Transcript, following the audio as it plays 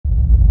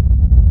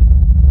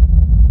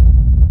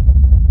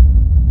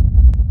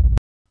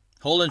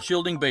Hull and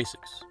shielding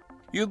basics.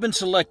 You have been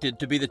selected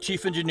to be the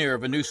chief engineer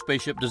of a new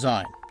spaceship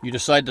design. You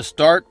decide to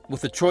start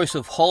with the choice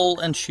of hull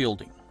and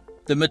shielding.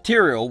 The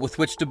material with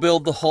which to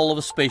build the hull of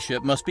a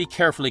spaceship must be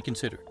carefully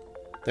considered.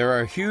 There are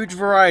a huge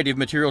variety of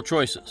material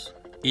choices,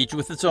 each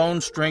with its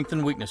own strengths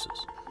and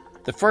weaknesses.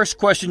 The first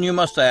question you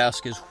must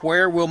ask is,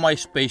 where will my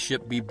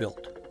spaceship be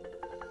built?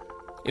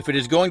 If it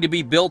is going to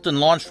be built and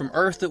launched from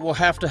Earth, it will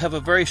have to have a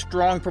very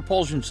strong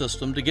propulsion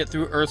system to get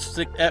through Earth's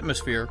thick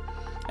atmosphere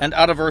and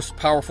out of Earth's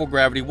powerful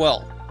gravity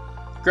well.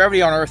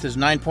 Gravity on Earth is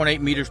 9.8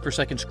 meters per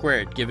second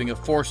squared, giving a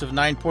force of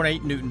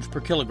 9.8 newtons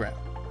per kilogram.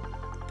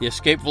 The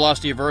escape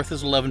velocity of Earth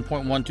is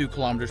 11.12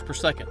 kilometers per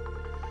second.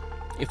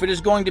 If it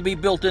is going to be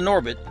built in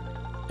orbit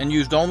and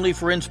used only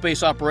for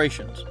in-space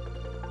operations,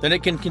 then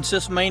it can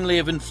consist mainly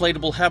of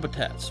inflatable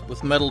habitats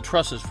with metal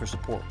trusses for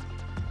support.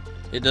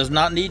 It does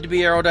not need to be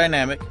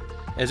aerodynamic,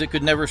 as it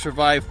could never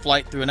survive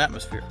flight through an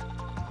atmosphere.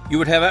 You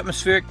would have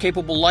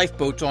atmospheric-capable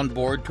lifeboats on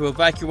board to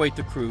evacuate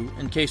the crew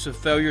in case of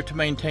failure to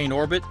maintain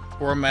orbit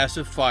or a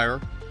massive fire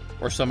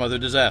or some other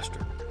disaster.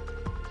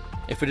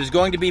 If it is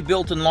going to be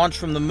built and launched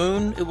from the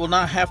moon, it will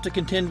not have to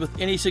contend with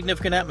any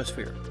significant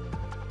atmosphere,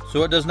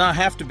 so it does not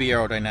have to be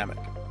aerodynamic,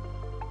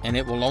 and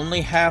it will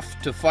only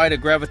have to fight a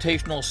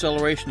gravitational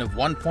acceleration of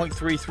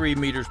 1.33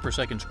 meters per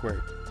second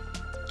squared,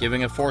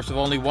 giving a force of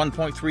only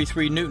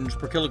 1.33 newtons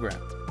per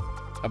kilogram,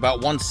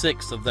 about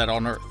 1/6 of that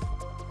on Earth.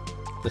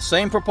 The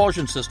same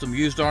propulsion system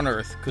used on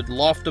Earth could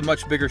loft a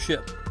much bigger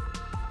ship,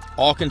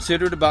 all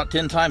considered about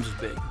 10 times as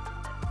big.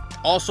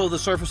 Also, the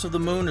surface of the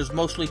moon is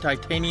mostly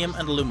titanium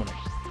and aluminum.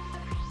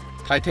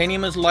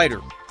 Titanium is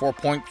lighter,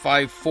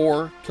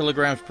 4.54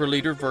 kilograms per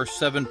liter versus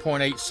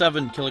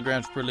 7.87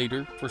 kilograms per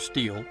liter for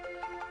steel,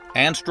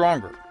 and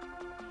stronger.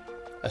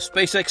 A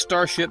SpaceX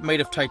Starship made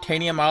of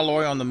titanium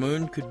alloy on the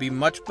moon could be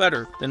much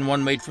better than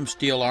one made from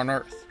steel on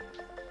Earth,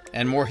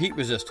 and more heat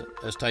resistant,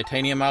 as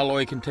titanium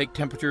alloy can take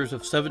temperatures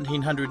of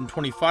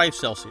 1725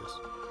 Celsius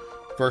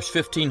versus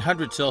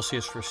 1500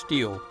 Celsius for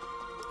steel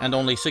and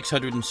only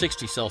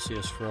 660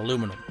 Celsius for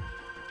aluminum.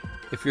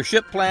 If your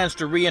ship plans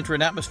to re-enter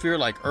an atmosphere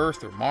like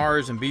Earth or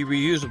Mars and be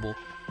reusable,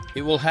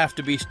 it will have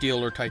to be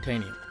steel or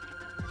titanium.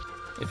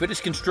 If it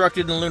is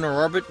constructed in lunar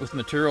orbit with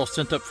material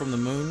sent up from the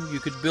moon, you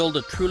could build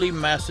a truly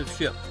massive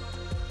ship,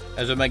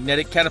 as a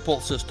magnetic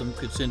catapult system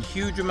could send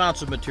huge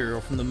amounts of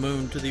material from the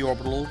moon to the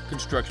orbital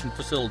construction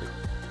facility.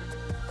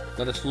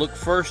 Let us look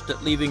first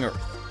at leaving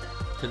Earth.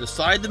 To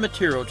decide the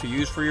material to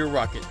use for your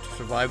rocket to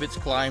survive its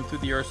climb through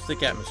the Earth's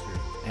thick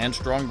atmosphere and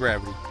strong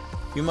gravity,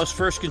 you must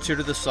first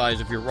consider the size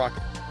of your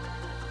rocket.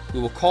 We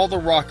will call the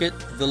rocket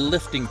the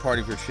lifting part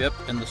of your ship,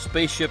 and the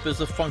spaceship is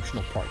the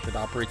functional part that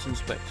operates in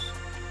space.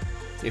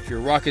 If your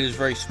rocket is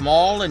very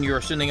small and you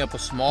are sending up a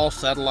small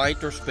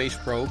satellite or space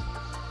probe,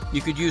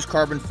 you could use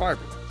carbon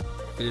fiber.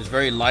 It is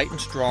very light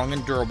and strong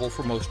and durable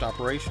for most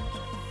operations.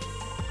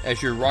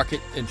 As your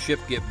rocket and ship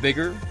get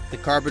bigger, the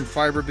carbon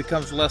fiber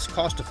becomes less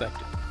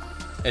cost-effective,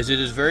 as it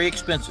is very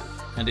expensive,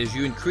 and as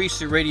you increase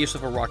the radius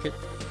of a rocket,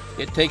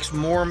 it takes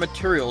more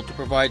material to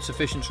provide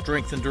sufficient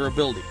strength and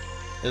durability,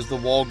 as the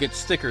wall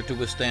gets thicker to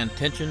withstand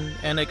tension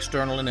and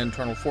external and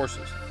internal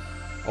forces.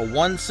 A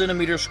 1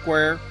 centimeter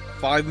square,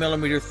 5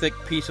 millimeter thick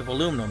piece of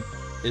aluminum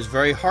is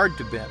very hard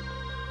to bend.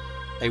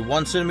 A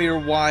 1 centimeter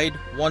wide,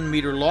 1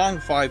 meter long,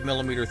 5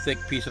 millimeter thick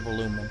piece of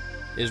aluminum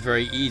is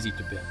very easy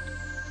to bend.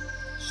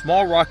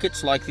 Small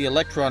rockets like the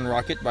Electron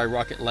rocket by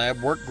Rocket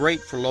Lab work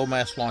great for low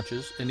mass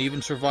launches and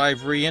even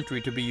survive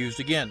re-entry to be used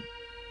again.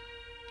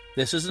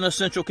 This is an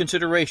essential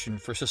consideration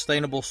for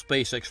sustainable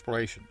space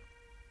exploration.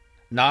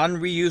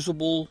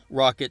 Non-reusable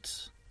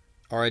rockets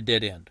are a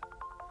dead end.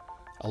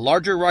 A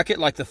larger rocket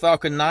like the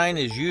Falcon 9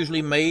 is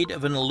usually made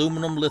of an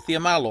aluminum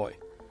lithium alloy,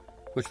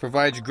 which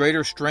provides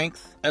greater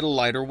strength at a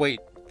lighter weight.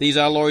 These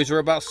alloys are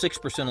about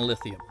 6%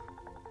 lithium.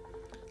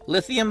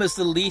 Lithium is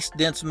the least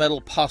dense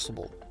metal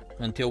possible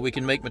until we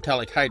can make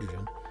metallic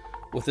hydrogen,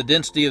 with a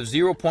density of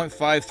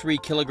 0.53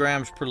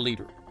 kilograms per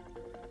liter.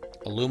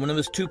 Aluminum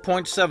is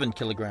 2.7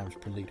 kilograms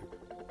per liter.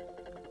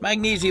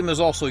 Magnesium is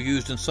also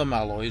used in some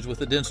alloys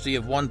with a density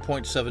of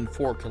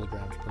 1.74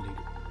 kilograms per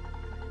liter.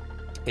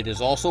 It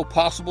is also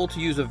possible to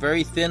use a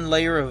very thin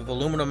layer of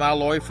aluminum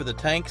alloy for the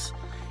tanks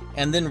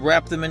and then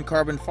wrap them in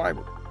carbon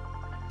fiber.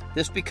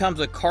 This becomes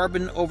a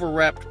carbon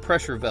overwrapped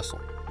pressure vessel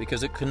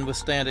because it can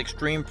withstand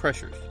extreme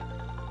pressures.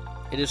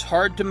 It is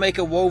hard to make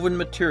a woven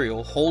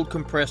material hold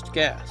compressed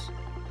gas,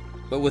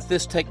 but with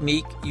this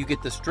technique you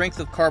get the strength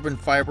of carbon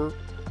fiber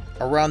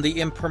around the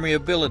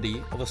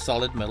impermeability of a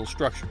solid metal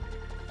structure.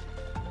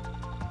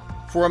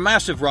 For a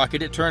massive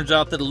rocket, it turns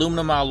out that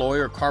aluminum alloy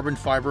or carbon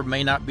fiber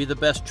may not be the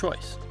best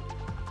choice.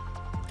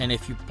 And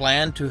if you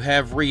plan to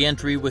have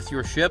re-entry with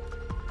your ship,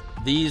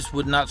 these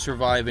would not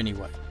survive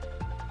anyway.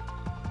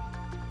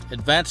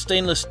 Advanced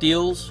stainless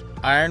steels,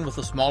 iron with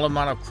a small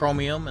amount of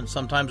chromium and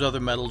sometimes other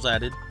metals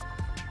added,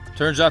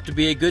 turns out to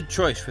be a good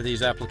choice for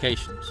these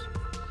applications.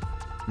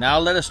 Now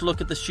let us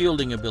look at the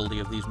shielding ability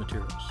of these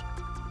materials.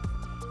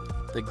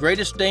 The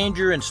greatest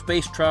danger in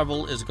space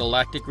travel is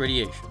galactic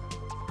radiation.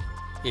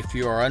 If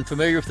you are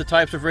unfamiliar with the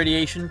types of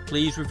radiation,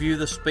 please review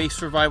the Space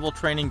Survival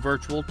Training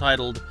Virtual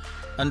titled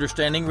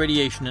Understanding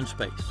Radiation in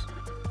Space.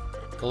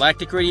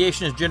 Galactic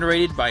radiation is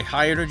generated by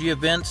high-energy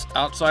events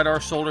outside our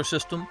solar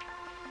system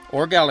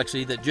or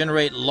galaxy that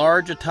generate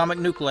large atomic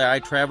nuclei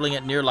traveling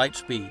at near light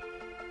speed.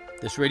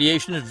 This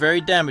radiation is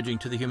very damaging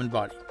to the human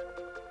body.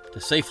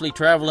 To safely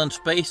travel in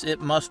space, it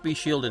must be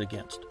shielded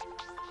against.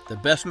 The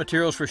best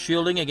materials for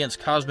shielding against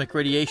cosmic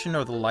radiation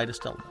are the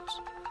lightest elements.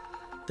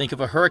 Think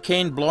of a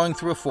hurricane blowing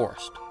through a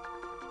forest.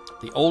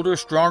 The older,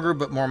 stronger,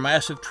 but more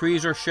massive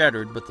trees are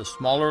shattered, but the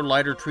smaller,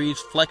 lighter trees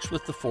flex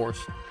with the force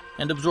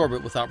and absorb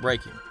it without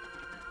breaking.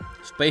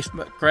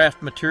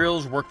 Spacecraft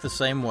materials work the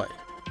same way.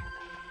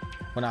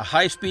 When a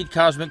high-speed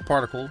cosmic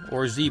particle,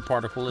 or Z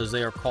particle as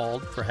they are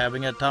called for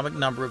having an atomic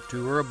number of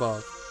 2 or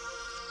above,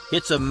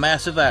 hits a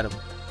massive atom,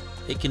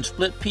 it can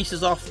split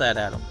pieces off that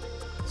atom,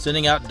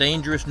 sending out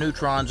dangerous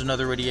neutrons and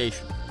other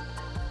radiation.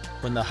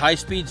 When the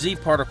high-speed Z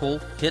particle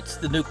hits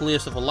the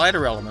nucleus of a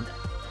lighter element,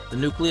 the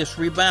nucleus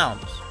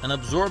rebounds and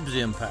absorbs the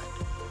impact,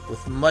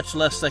 with much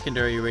less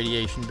secondary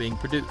radiation being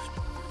produced.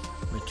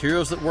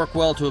 Materials that work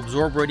well to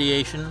absorb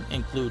radiation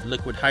include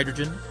liquid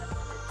hydrogen,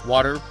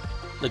 water,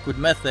 liquid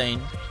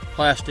methane,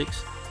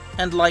 plastics,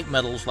 and light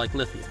metals like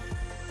lithium.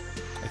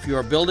 If you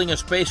are building a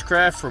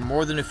spacecraft for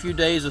more than a few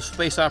days of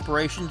space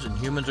operations and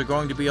humans are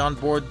going to be on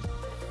board,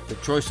 the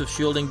choice of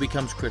shielding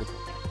becomes critical.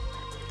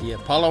 The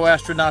Apollo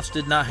astronauts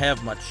did not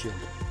have much shielding.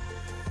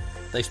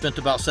 They spent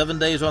about 7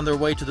 days on their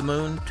way to the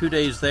moon, 2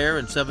 days there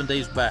and 7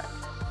 days back.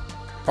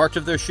 Parts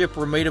of their ship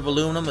were made of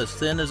aluminum as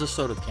thin as a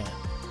soda can.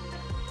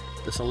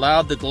 This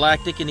allowed the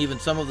galactic and even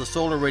some of the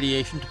solar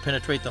radiation to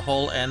penetrate the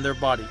hull and their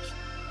bodies.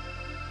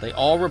 They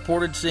all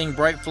reported seeing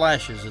bright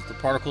flashes as the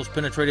particles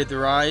penetrated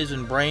their eyes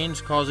and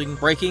brains, causing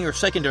breaking or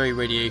secondary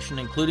radiation,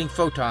 including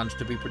photons,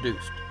 to be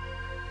produced.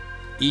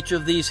 Each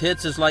of these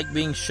hits is like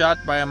being shot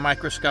by a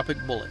microscopic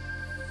bullet.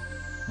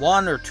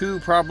 1 or 2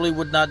 probably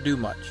would not do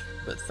much,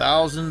 but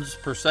thousands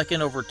per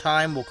second over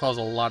time will cause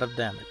a lot of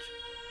damage.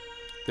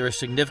 There is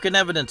significant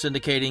evidence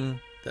indicating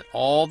that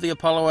all the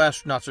Apollo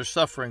astronauts are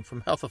suffering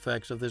from health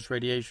effects of this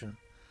radiation.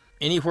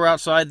 Anywhere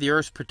outside the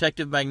Earth's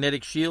protective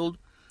magnetic shield,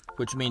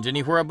 which means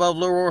anywhere above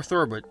low Earth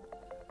orbit,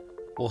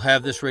 will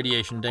have this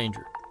radiation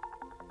danger.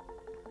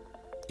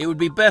 It would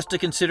be best to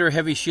consider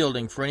heavy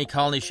shielding for any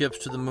colony ships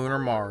to the Moon or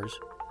Mars,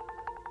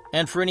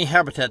 and for any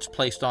habitats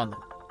placed on them.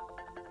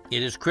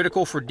 It is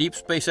critical for deep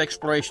space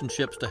exploration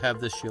ships to have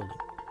this shielding.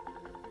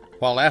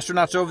 While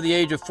astronauts over the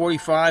age of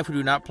 45 who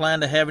do not plan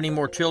to have any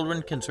more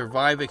children can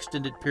survive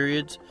extended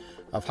periods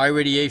of high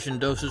radiation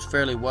doses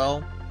fairly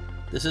well,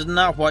 this is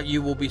not what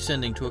you will be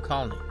sending to a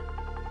colony.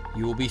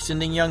 You will be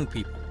sending young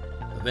people,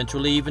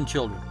 eventually even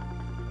children,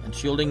 and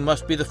shielding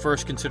must be the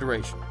first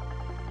consideration.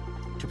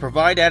 To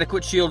provide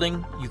adequate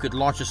shielding, you could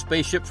launch a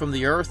spaceship from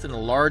the Earth in a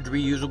large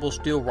reusable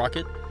steel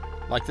rocket,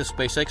 like the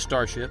SpaceX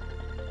Starship.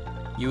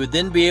 You would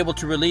then be able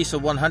to release a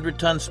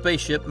 100-ton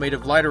spaceship made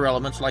of lighter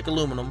elements like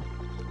aluminum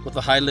with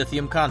a high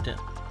lithium content.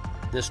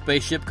 This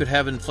spaceship could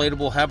have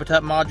inflatable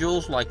habitat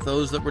modules like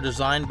those that were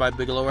designed by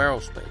Bigelow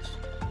Aerospace.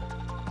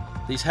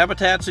 These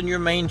habitats in your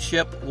main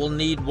ship will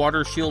need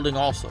water shielding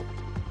also,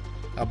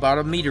 about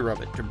 1 meter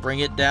of it, to bring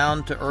it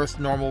down to Earth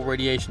normal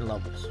radiation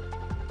levels.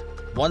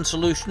 One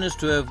solution is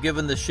to have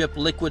given the ship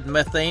liquid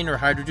methane or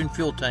hydrogen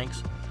fuel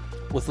tanks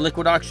with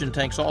liquid oxygen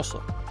tanks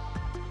also.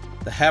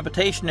 The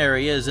habitation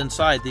area is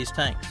inside these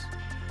tanks,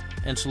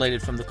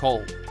 insulated from the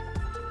cold.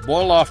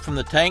 Boil off from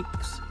the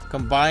tanks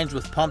combines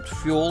with pumped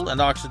fuel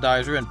and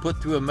oxidizer and put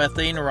through a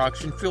methane or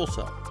oxygen fuel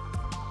cell.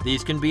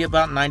 These can be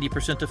about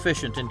 90%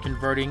 efficient in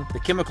converting the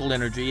chemical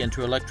energy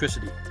into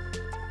electricity.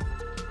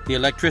 The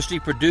electricity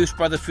produced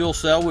by the fuel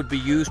cell would be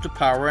used to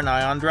power an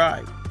ion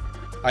drive,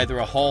 either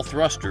a Hall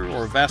thruster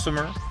or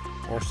Vasamer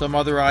or some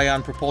other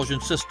ion propulsion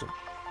system.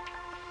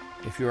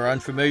 If you are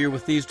unfamiliar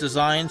with these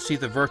designs, see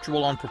the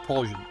virtual on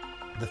propulsion.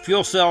 The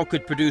fuel cell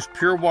could produce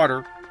pure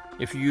water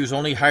if you use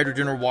only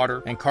hydrogen or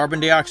water, and carbon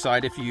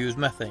dioxide if you use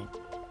methane.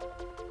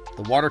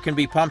 The water can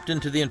be pumped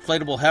into the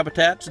inflatable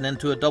habitats and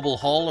into a double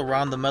hull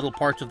around the metal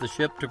parts of the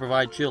ship to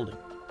provide shielding.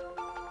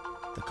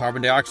 The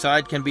carbon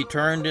dioxide can be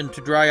turned into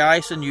dry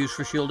ice and used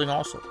for shielding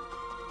also.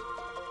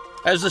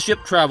 As the ship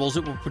travels,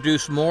 it will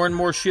produce more and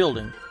more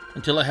shielding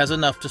until it has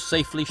enough to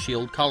safely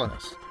shield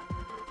colonists.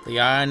 The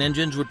ion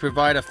engines would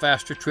provide a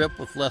faster trip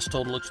with less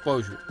total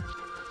exposure.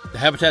 The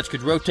habitats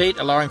could rotate,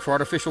 allowing for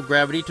artificial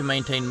gravity to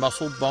maintain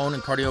muscle, bone,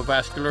 and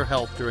cardiovascular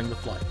health during the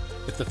flight.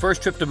 If the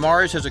first trip to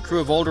Mars has a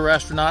crew of older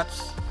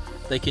astronauts,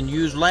 they can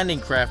use landing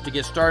craft to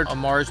get started on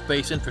Mars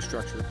base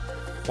infrastructure,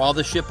 while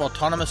the ship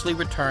autonomously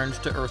returns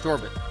to Earth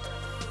orbit.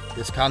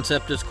 This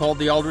concept is called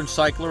the Aldrin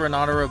Cycler in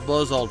honor of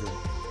Buzz Aldrin,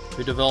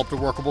 who developed a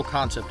workable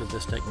concept of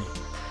this technique.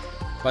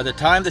 By the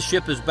time the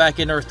ship is back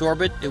in Earth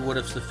orbit, it would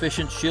have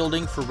sufficient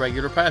shielding for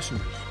regular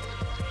passengers.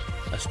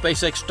 A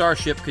SpaceX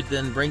Starship could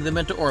then bring them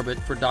into orbit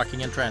for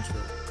docking and transfer.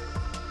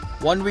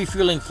 One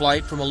refueling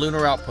flight from a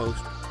lunar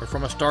outpost or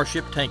from a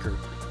Starship tanker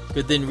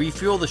could then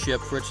refuel the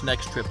ship for its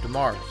next trip to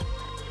Mars.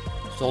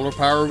 Solar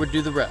power would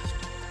do the rest.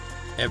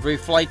 Every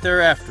flight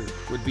thereafter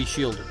would be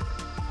shielded.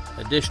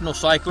 Additional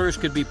cyclers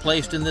could be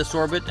placed in this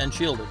orbit and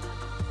shielded.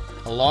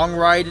 A long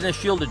ride in a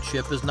shielded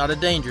ship is not a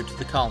danger to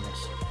the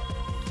colonists.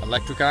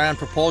 Electric ion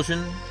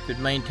propulsion could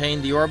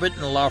maintain the orbit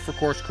and allow for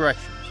course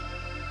corrections.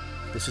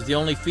 This is the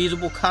only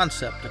feasible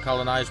concept to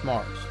colonize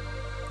Mars.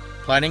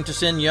 Planning to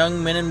send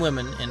young men and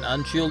women in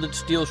unshielded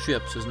steel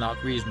ships is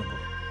not reasonable.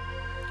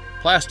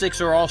 Plastics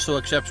are also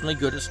exceptionally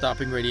good at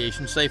stopping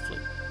radiation safely.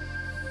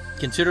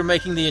 Consider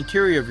making the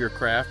interior of your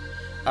craft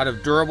out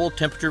of durable,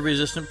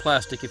 temperature-resistant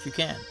plastic if you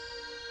can.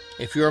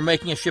 If you are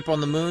making a ship on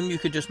the moon, you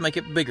could just make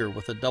it bigger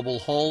with a double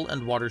hull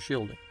and water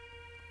shielding.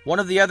 One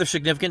of the other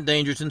significant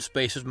dangers in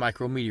space is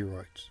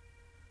micrometeoroids.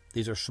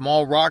 These are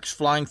small rocks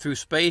flying through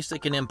space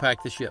that can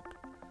impact the ship.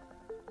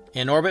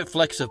 In orbit,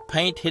 flecks of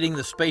paint hitting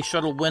the space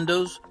shuttle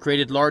windows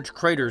created large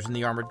craters in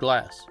the armored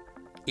glass.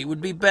 It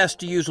would be best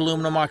to use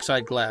aluminum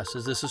oxide glass,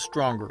 as this is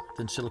stronger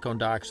than silicon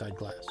dioxide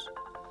glass.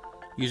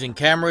 Using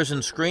cameras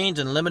and screens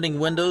and limiting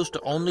windows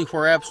to only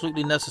where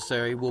absolutely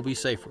necessary will be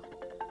safer.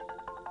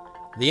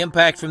 The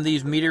impact from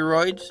these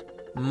meteoroids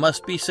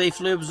must be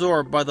safely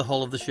absorbed by the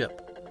hull of the ship.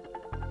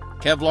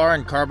 Kevlar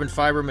and carbon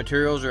fiber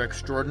materials are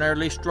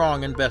extraordinarily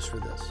strong and best for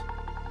this.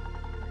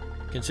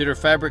 Consider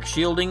fabric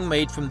shielding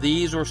made from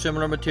these or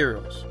similar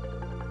materials.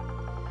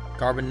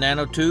 Carbon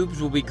nanotubes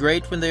will be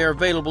great when they are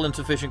available in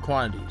sufficient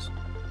quantities.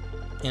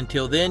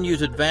 Until then,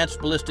 use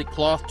advanced ballistic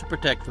cloth to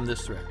protect from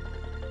this threat.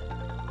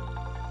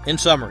 In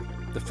summary,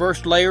 the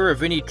first layer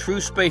of any true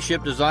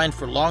spaceship designed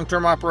for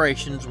long-term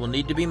operations will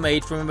need to be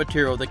made from a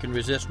material that can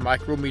resist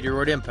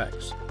micrometeoroid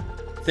impacts,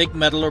 thick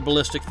metal or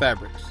ballistic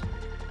fabrics.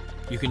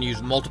 You can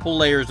use multiple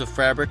layers of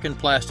fabric and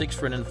plastics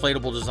for an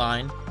inflatable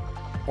design,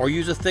 or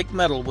use a thick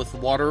metal with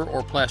water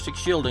or plastic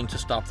shielding to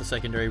stop the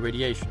secondary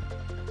radiation.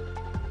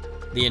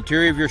 The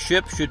interior of your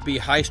ship should be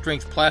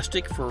high-strength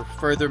plastic for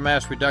further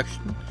mass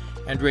reduction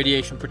and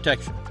radiation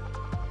protection.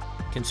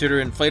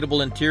 Consider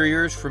inflatable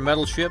interiors for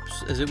metal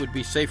ships, as it would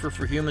be safer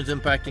for humans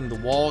impacting the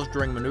walls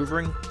during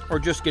maneuvering or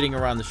just getting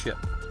around the ship.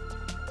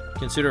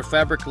 Consider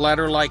fabric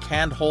ladder-like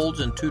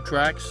handholds and 2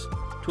 tracks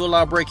to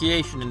allow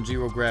brachiation in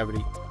zero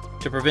gravity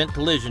to prevent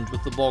collisions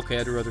with the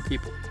bulkhead or other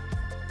people.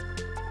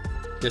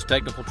 This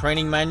technical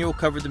training manual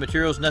covered the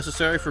materials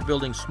necessary for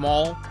building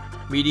small,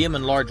 medium,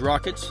 and large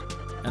rockets,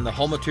 and the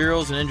hull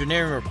materials and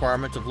engineering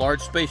requirements of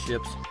large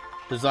spaceships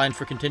designed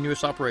for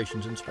continuous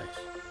operations in space.